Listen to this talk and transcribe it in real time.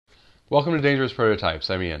Welcome to Dangerous Prototypes.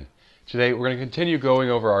 I'm Ian. Today we're going to continue going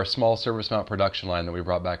over our small surface mount production line that we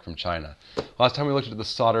brought back from China. Last time we looked at the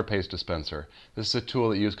solder paste dispenser. This is a tool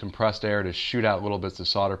that uses compressed air to shoot out little bits of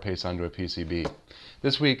solder paste onto a PCB.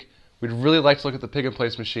 This week we'd really like to look at the pick and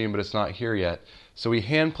place machine, but it's not here yet. So we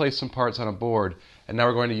hand placed some parts on a board, and now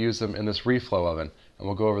we're going to use them in this reflow oven, and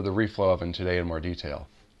we'll go over the reflow oven today in more detail.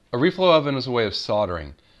 A reflow oven is a way of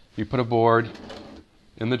soldering. You put a board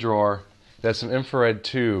in the drawer. There's some infrared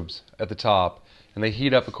tubes at the top, and they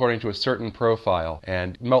heat up according to a certain profile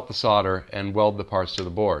and melt the solder and weld the parts to the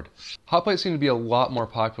board. Hot plates seem to be a lot more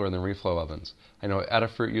popular than reflow ovens. I know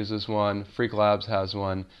Adafruit uses one, Freak Labs has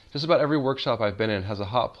one. Just about every workshop I've been in has a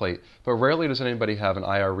hot plate, but rarely does anybody have an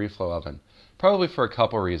IR reflow oven. Probably for a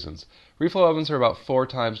couple reasons. Reflow ovens are about 4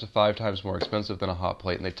 times to 5 times more expensive than a hot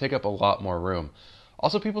plate, and they take up a lot more room.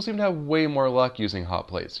 Also, people seem to have way more luck using hot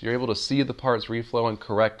plates. You're able to see the parts reflow and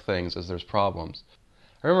correct things as there's problems.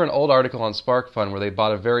 I remember an old article on SparkFun where they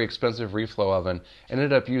bought a very expensive reflow oven and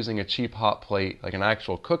ended up using a cheap hot plate, like an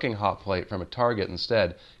actual cooking hot plate from a Target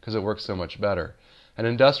instead, because it works so much better. An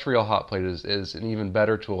industrial hot plate is an even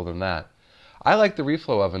better tool than that. I like the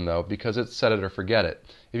reflow oven though because it's set it or forget it.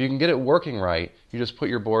 If you can get it working right, you just put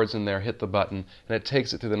your boards in there, hit the button, and it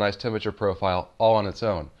takes it through the nice temperature profile all on its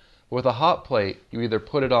own. With a hot plate, you either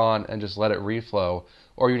put it on and just let it reflow,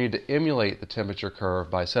 or you need to emulate the temperature curve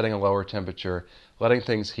by setting a lower temperature, letting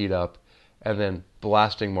things heat up, and then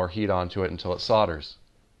blasting more heat onto it until it solders.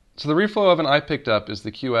 So the reflow oven I picked up is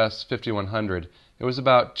the QS5100. It was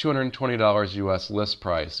about $220 US list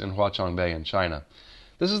price in Huaqiangbei in China.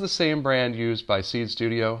 This is the same brand used by Seed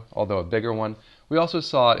Studio, although a bigger one. We also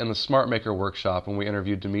saw it in the Smart Maker workshop when we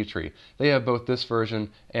interviewed Dimitri. They have both this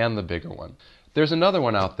version and the bigger one. There's another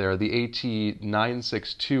one out there, the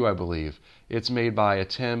AT962, I believe. It's made by a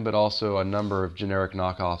Tim, but also a number of generic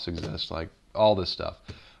knockoffs exist, like all this stuff.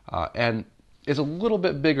 And it's a little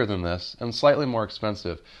bit bigger than this and slightly more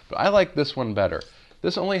expensive, but I like this one better.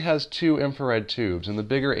 This only has 2 infrared tubes, and the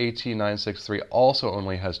bigger AT963 also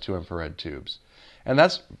only has 2 infrared tubes. And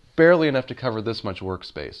that's barely enough to cover this much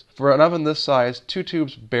workspace. For an oven this size, 2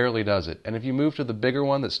 tubes barely does it. And if you move to the bigger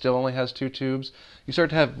one that still only has 2 tubes, you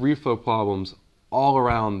start to have reflow problems all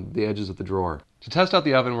around the edges of the drawer. To test out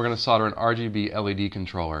the oven, we're going to solder an RGB LED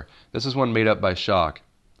controller. This is one made up by Shock.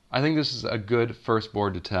 I think this is a good first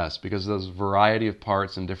board to test because there's a variety of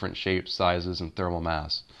parts in different shapes, sizes, and thermal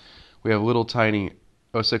mass. We have little tiny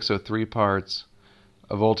 0603 parts,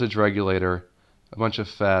 a voltage regulator, a bunch of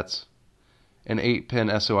FETs, an 8-pin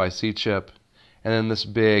SOIC chip, and then this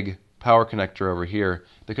big power connector over here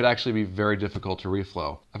that could actually be very difficult to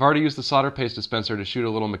reflow. I've already used the solder paste dispenser to shoot a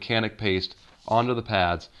little mechanic paste onto the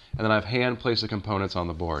pads, and then I've hand placed the components on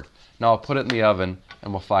the board. Now I'll put it in the oven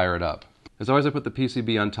and we'll fire it up. As always, I put the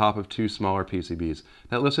PCB on top of 2 smaller PCBs.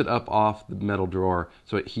 That lifts it up off the metal drawer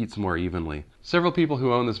so it heats more evenly. Several people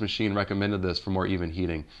who own this machine recommended this for more even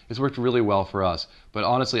heating. It's worked really well for us, but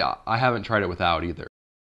honestly I haven't tried it without either.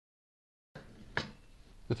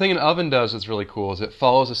 The thing an oven does that's really cool is it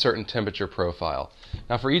follows a certain temperature profile.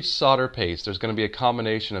 Now for each solder paste, there's going to be a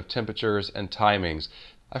combination of temperatures and timings.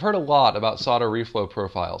 I've heard a lot about solder reflow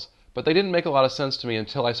profiles, but they didn't make a lot of sense to me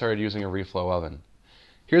until I started using a reflow oven.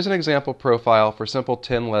 Here's an example profile for simple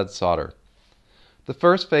tin lead solder. The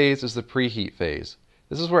first phase is the preheat phase.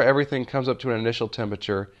 This is where everything comes up to an initial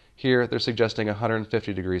temperature. Here they're suggesting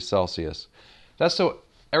 150 degrees Celsius. That's so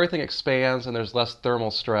everything expands and there's less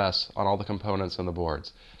thermal stress on all the components and the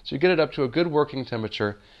boards. So you get it up to a good working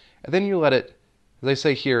temperature, and then you let it, as they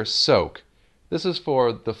say here, soak. This is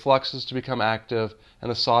for the fluxes to become active and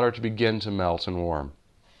the solder to begin to melt and warm.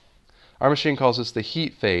 Our machine calls this the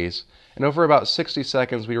heat phase, and over about 60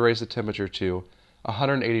 seconds we raise the temperature to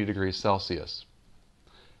 180 degrees Celsius.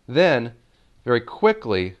 Then, very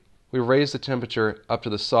quickly, we raise the temperature up to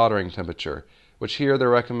the soldering temperature, which here they're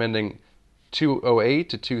recommending 208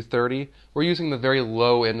 to 230. We're using the very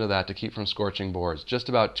low end of that to keep from scorching boards, just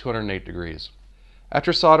about 208 degrees.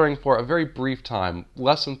 After soldering for a very brief time,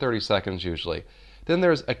 less than 30 seconds usually, then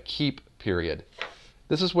there's a keep period.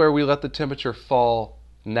 This is where we let the temperature fall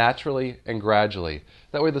naturally and gradually.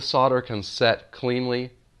 That way the solder can set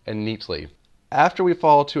cleanly and neatly. After we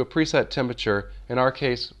fall to a preset temperature, in our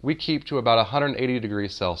case, we keep to about 180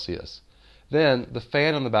 degrees Celsius. Then the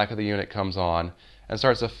fan in the back of the unit comes on and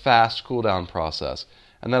starts a fast cool down process,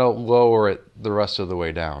 and that'll lower it the rest of the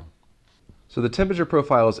way down. So the temperature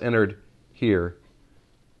profile is entered here.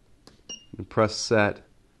 You press set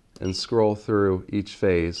and scroll through each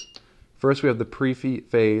phase. First we have the preheat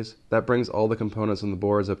phase. That brings all the components in the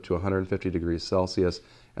boards up to 150 degrees Celsius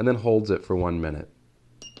and then holds it for 1 minute.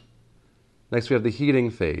 Next we have the heating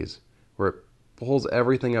phase, where it pulls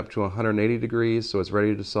everything up to 180 degrees so it's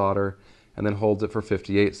ready to solder, and then holds it for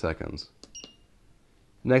 58 seconds.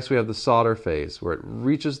 Next we have the solder phase, where it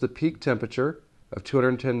reaches the peak temperature of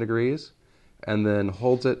 210 degrees and then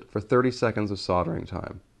holds it for 30 seconds of soldering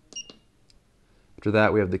time. After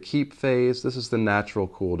that we have the keep phase. This is the natural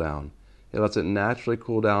cool down. It lets it naturally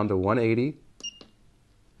cool down to 180,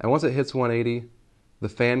 and once it hits 180, the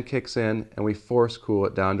fan kicks in and we force cool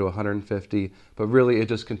it down to 150, but really it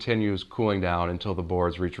just continues cooling down until the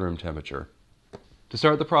boards reach room temperature. To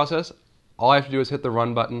start the process, all I have to do is hit the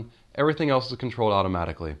run button. Everything else is controlled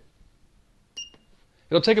automatically.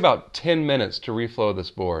 It'll take about 10 minutes to reflow this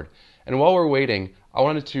board, and while we're waiting, I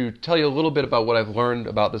wanted to tell you a little bit about what I've learned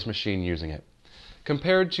about this machine using it.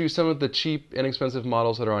 Compared to some of the cheap, inexpensive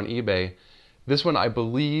models that are on eBay, this one I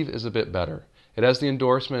believe is a bit better. It has the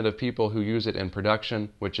endorsement of people who use it in production,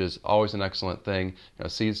 which is always an excellent thing.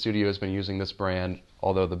 Seed Studio has been using this brand,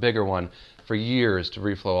 although the bigger one, for years to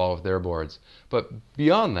reflow all of their boards. But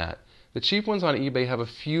beyond that, the cheap ones on eBay have a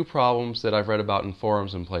few problems that I've read about in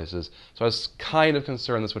forums and places, so I was kind of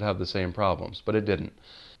concerned this would have the same problems, but it didn't.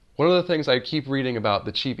 One of the things I keep reading about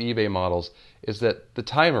the cheap eBay models is that the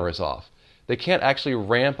timer is off. They can't actually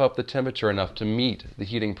ramp up the temperature enough to meet the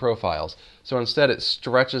heating profiles, so instead it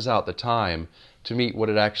stretches out the time to meet what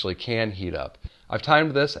it actually can heat up. I've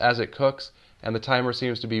timed this as it cooks, and the timer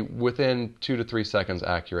seems to be within 2 to 3 seconds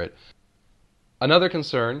accurate. Another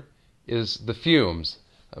concern is the fumes.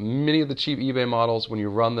 Many of the cheap eBay models, when you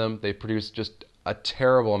run them, they produce just a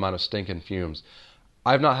terrible amount of stinking fumes.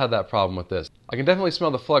 I've not had that problem with this. I can definitely smell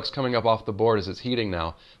the flux coming up off the board as it's heating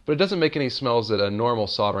now, but it doesn't make any smells that a normal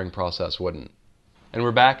soldering process wouldn't. And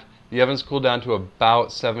we're back. The oven's cooled down to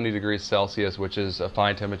about 70 degrees Celsius, which is a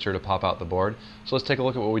fine temperature to pop out the board. So let's take a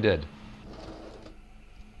look at what we did.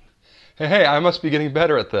 Hey, I must be getting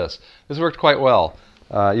better at this. This worked quite well.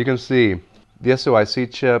 You can see the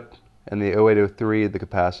SOIC chip and the 0803, the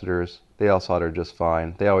capacitors, they all soldered just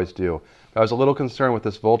fine. They always do. I was a little concerned with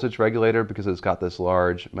this voltage regulator because it's got this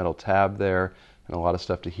large metal tab there and a lot of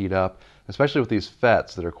stuff to heat up, especially with these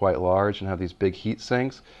FETs that are quite large and have these big heat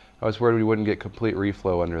sinks. I was worried we wouldn't get complete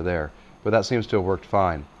reflow under there, but that seems to have worked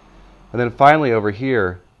fine. And then finally over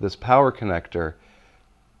here, this power connector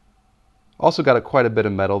also got quite a bit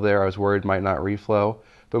of metal there. I was worried it might not reflow,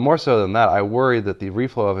 but more so than that, I worried that the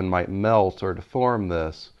reflow oven might melt or deform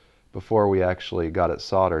this before we actually got it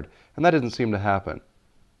soldered, and that didn't seem to happen.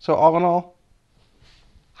 So all in all,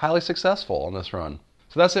 highly successful on this run.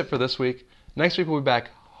 So that's it for this week. Next week we'll be back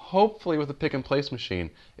hopefully with a pick and place machine.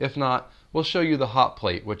 If not, we'll show you the hot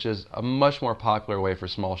plate, which is a much more popular way for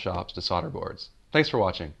small shops to solder boards. Thanks for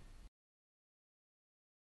watching.